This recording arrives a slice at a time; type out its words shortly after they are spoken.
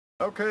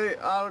Okay,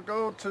 I'll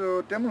go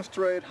to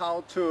demonstrate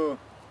how to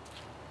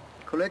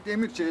collect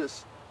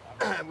images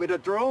with a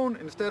drone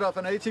instead of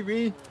an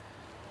ATV.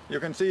 You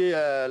can see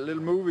a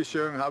little movie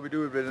showing how we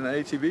do it with an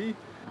ATV.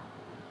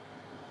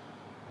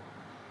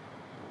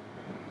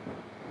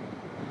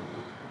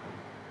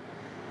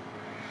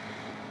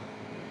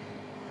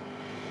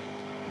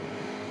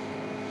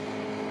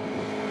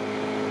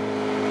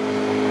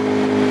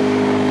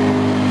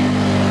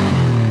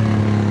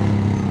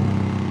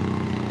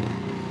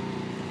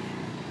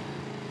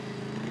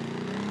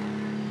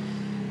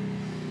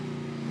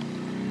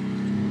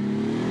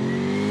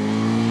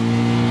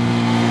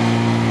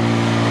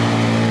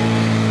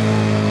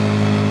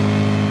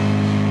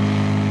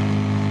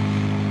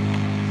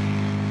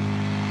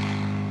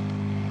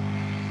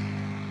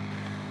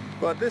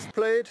 But this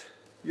plate,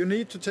 you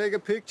need to take a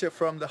picture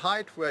from the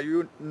height where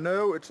you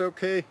know it's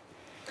okay.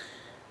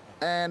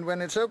 And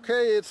when it's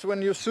okay, it's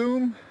when you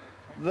zoom,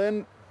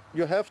 then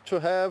you have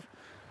to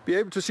be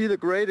able to see the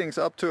gradings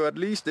up to at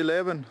least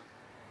 11.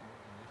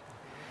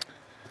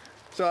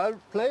 So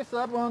I'll place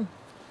that one.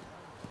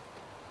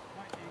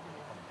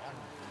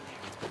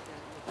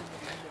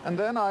 And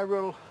then I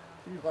will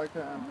see if I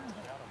can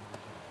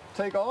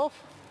take off.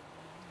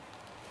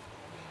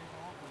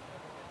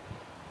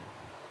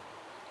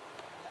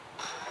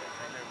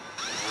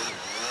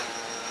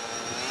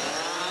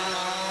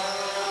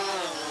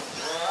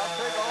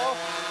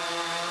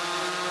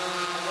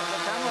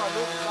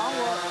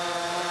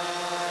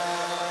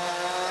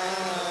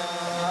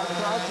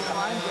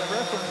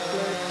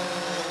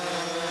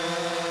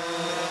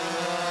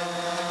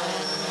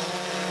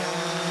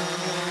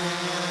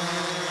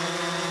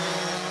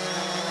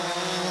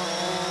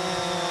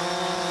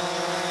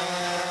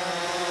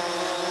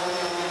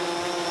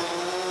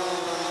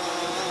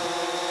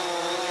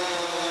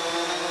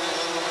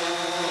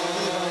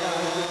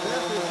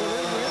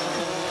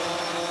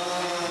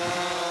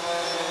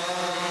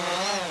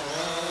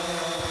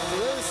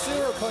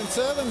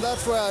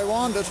 That's where I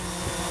want it.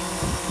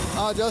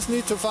 I just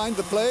need to find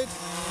the plate.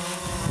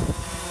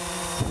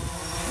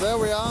 There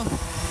we are.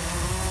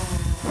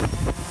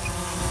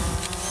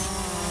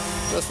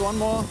 Just one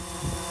more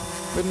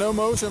with no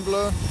motion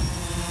blur.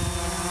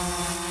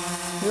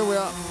 Here we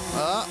are.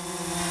 Ah,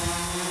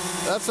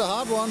 that's a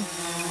hard one.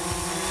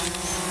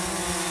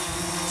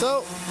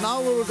 So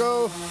now we will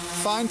go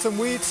find some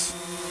weeds.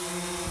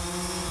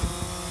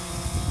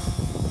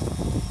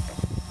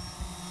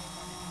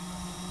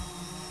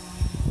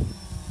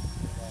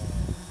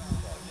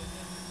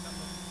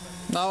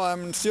 Now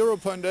I'm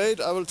 0.8,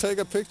 I will take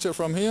a picture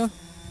from here.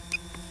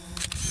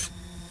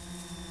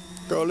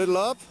 Go a little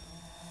up.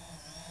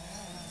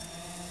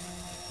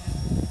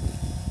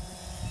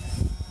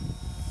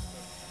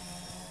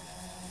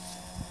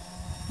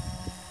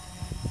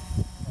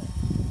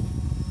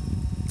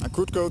 I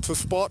could go to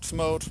sports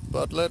mode,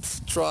 but let's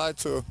try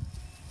to...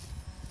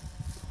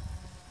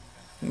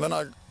 And then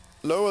I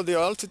lower the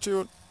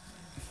altitude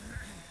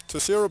to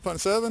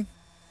 0.7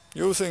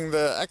 using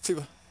the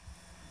active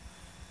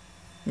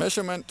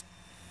measurement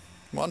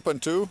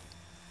 1.2.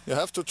 You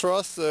have to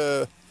trust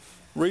the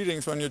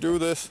readings when you do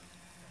this.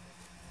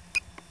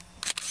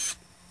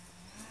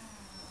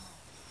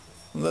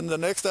 And then the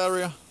next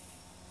area.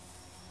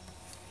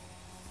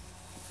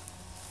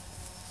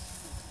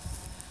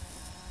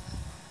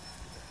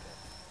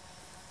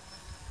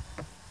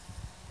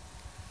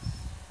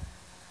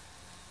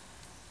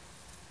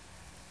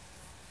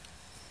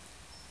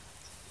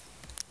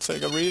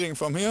 Take a reading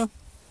from here.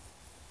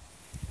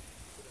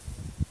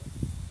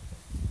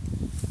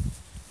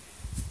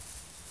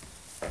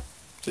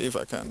 See if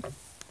I can.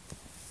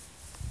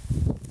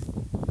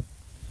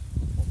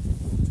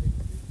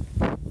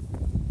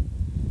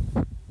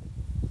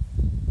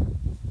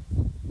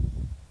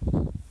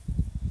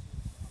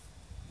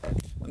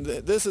 And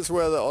this is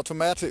where the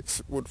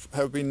automatics would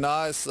have been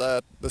nice,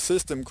 that the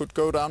system could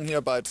go down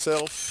here by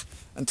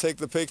itself and take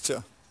the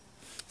picture.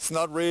 It's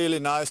not really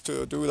nice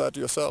to do that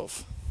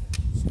yourself.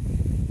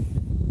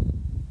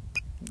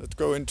 Let's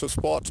go into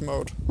sports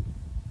mode.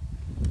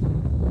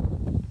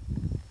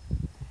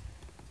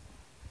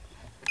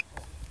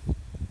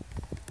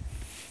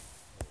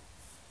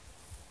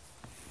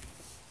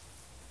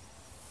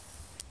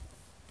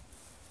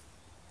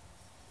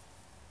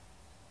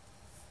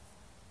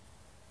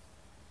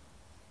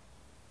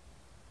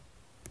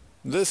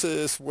 This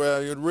is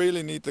where you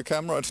really need the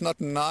camera. It's not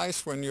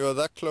nice when you're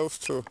that close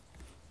to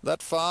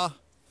that far.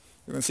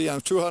 You can see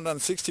I'm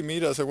 260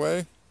 meters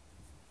away.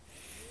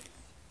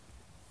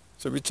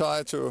 So we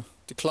try to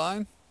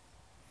decline.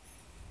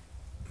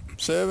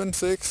 7,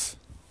 6,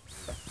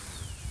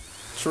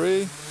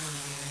 3.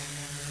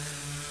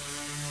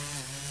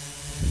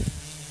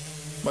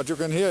 What you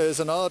can hear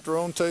is another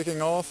drone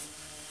taking off.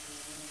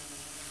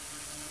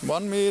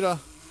 1 meter.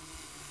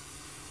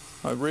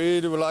 I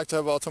really would like to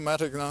have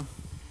automatic now.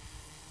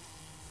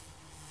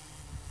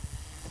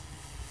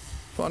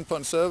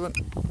 1.7,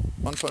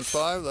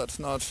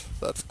 1.5,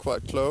 that's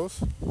quite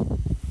close.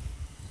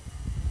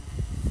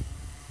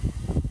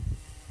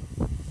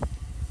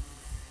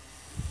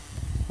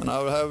 And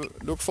And I will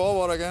look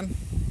forward again.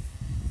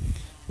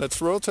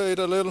 Let's rotate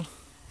a little,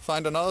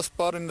 find another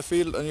spot in the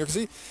field, and you can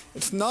see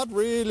it's not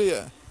really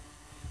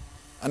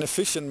an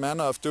efficient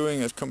manner of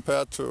doing it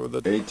compared to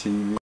the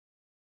 18.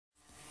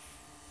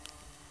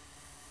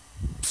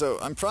 So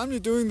I'm primarily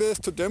doing this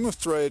to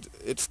demonstrate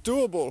it's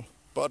doable,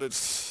 but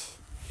it's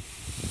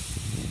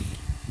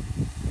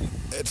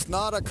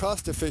not a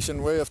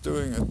cost-efficient way of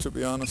doing it, to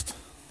be honest.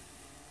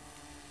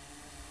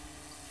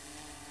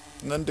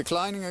 And then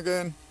declining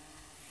again.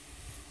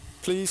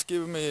 Please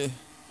give me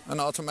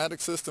an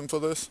automatic system for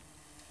this.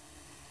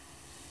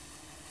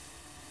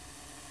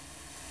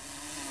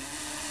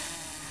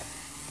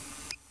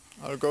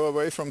 I'll go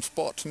away from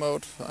sports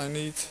mode. I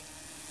need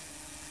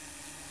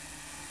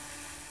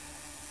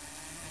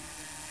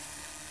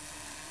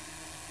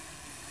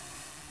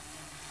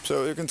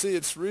so you can see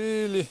it's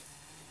really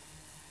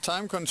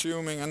time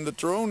consuming, and the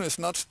drone is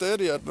not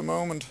steady at the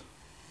moment.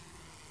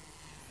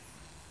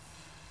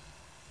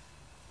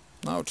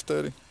 Now it's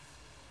steady.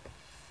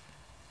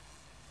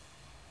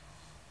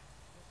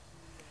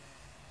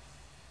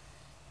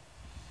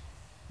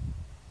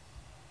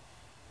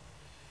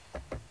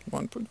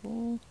 One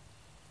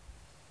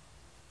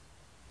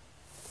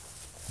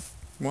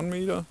 1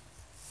 meter,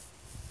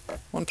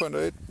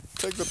 1.8.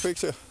 Take the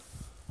picture.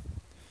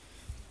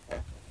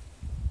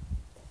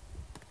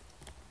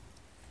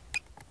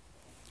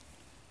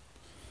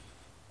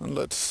 And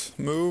let's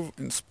move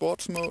in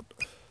sports mode.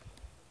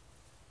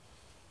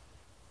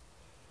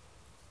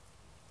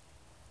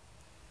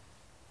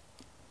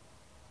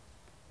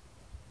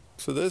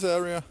 So this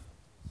area.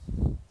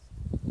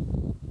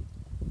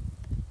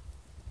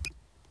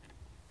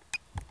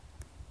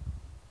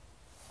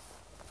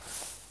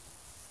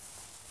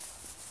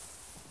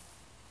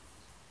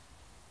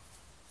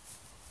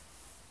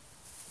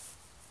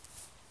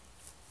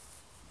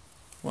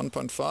 One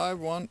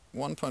 1.5,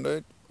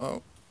 1.8.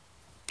 Oh,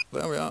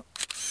 there we are.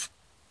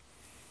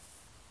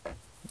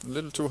 A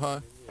little too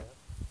high.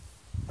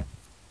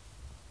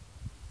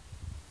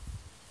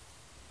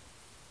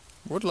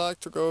 Would like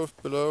to go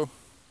below.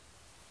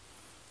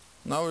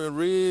 Now we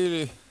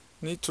really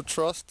need to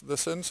trust the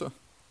sensor.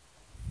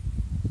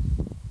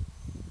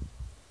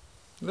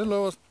 A little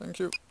lower, thank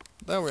you.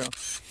 There we are.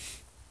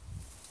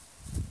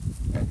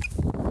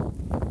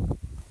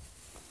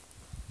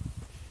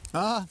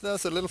 Ah,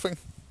 there's a little thing.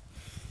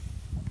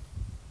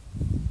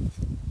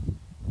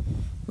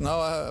 Now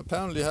I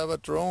apparently have a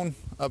drone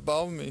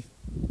above me.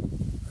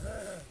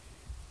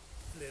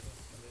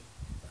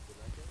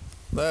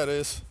 There it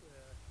is.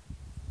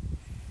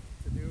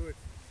 To do it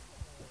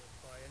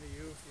by any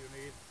use, you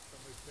need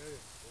some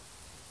experience.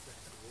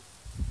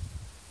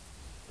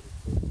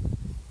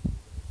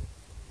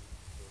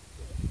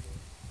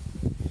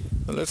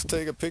 So let's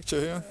take a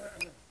picture here.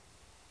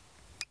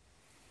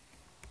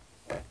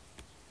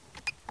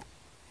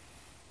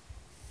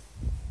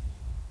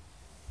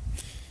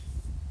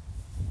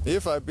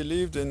 If I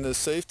believed in the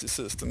safety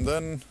system,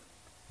 then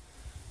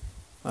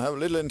I have a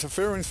little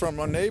interference from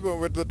my neighbor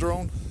with the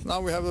drone.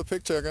 Now we have the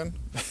picture again.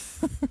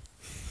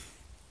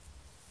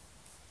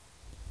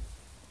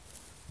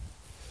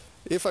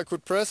 If I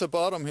could press a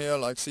button here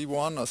like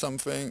C1 or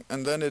something,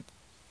 and then it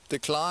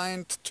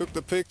declined, took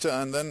the picture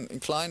and then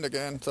inclined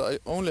again, so I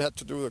only had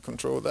to do the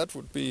control, that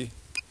would be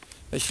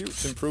a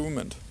huge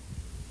improvement.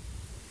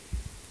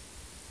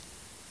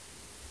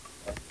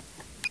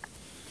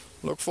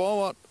 Look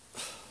forward.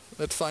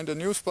 Let's find a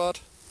new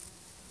spot.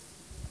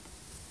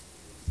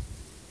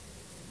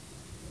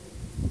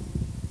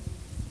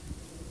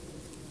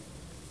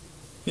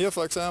 Here,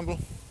 for example.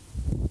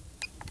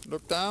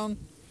 Look down.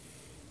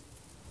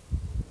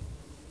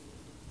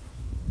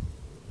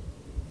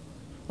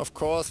 Of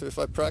course, if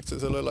I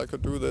practice a little, I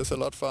could do this a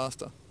lot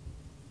faster.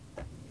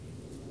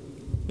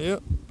 Here.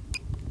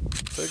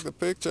 Take the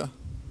picture.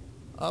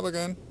 Up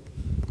again.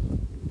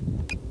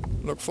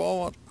 Look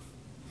forward.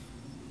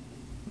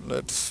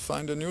 Let's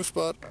find a new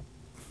spot.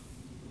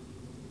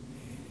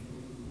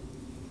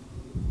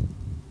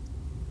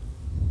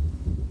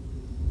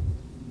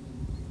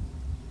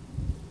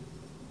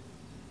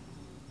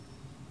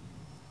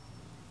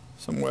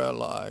 Somewhere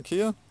like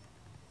here.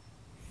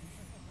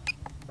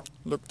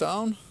 Look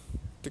down,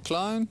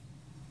 decline.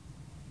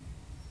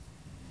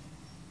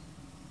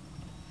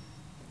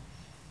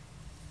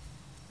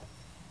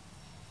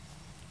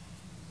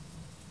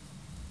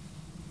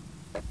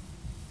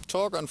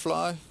 Talk and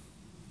fly.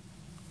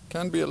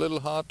 Can be a little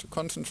hard to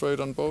concentrate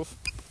on both.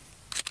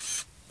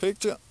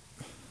 Picture.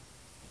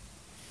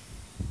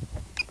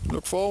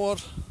 Look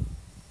forward.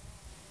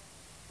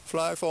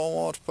 Fly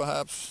forward,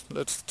 perhaps.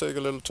 Let's take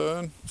a little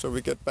turn so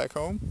we get back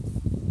home.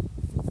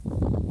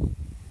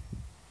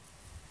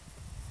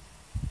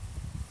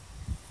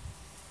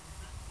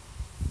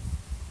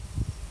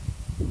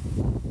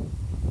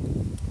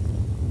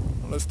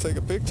 Let's take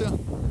a picture.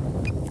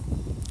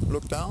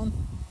 Look down.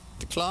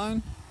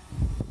 Decline.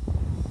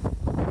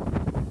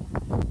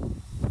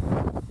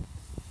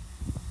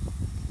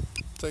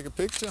 Take a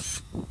picture.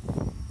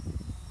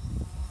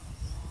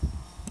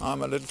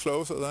 I'm a little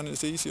closer, then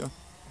it's easier.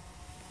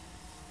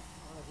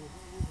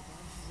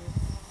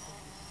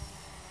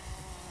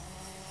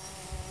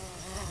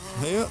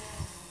 here.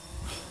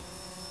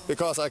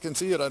 Because I can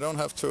see it, I don't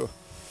have to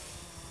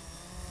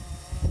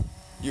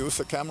use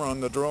the camera on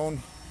the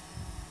drone.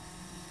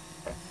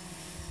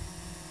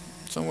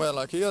 Somewhere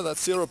like here,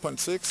 that's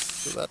 0.6,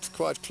 so that's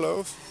quite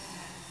close.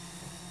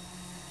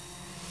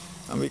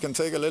 And we can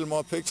take a little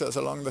more pictures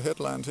along the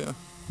headland here.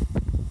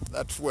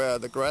 That's where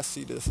the grass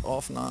seed is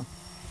off now.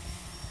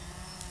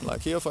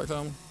 Like here, for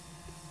example.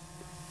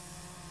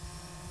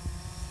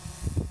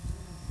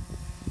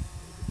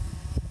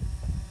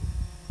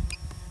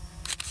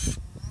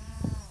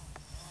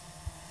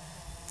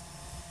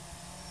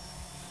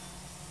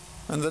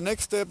 And the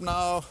next step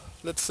now,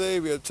 let's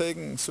say we are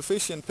taking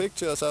sufficient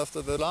pictures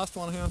after the last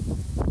one here.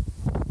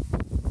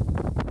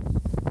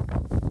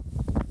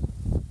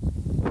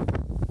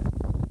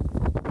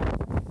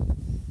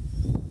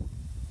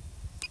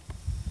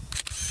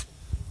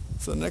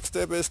 So the next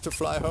step is to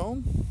fly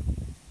home.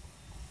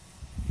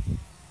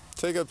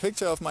 Take a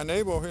picture of my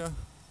neighbor here.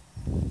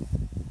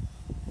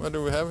 Where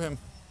do we have him?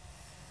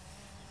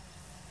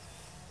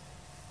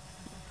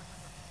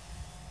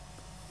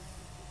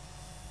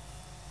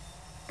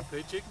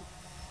 Play chicken.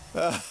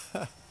 There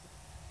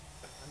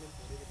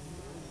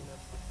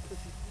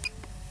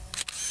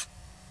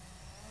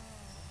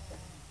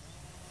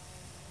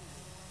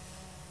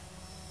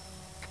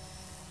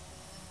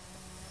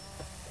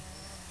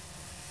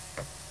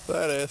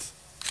it is.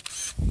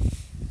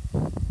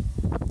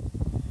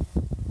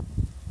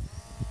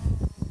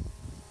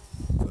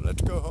 So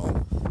let's go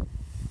home.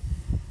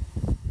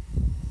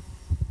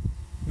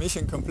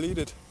 Mission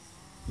completed.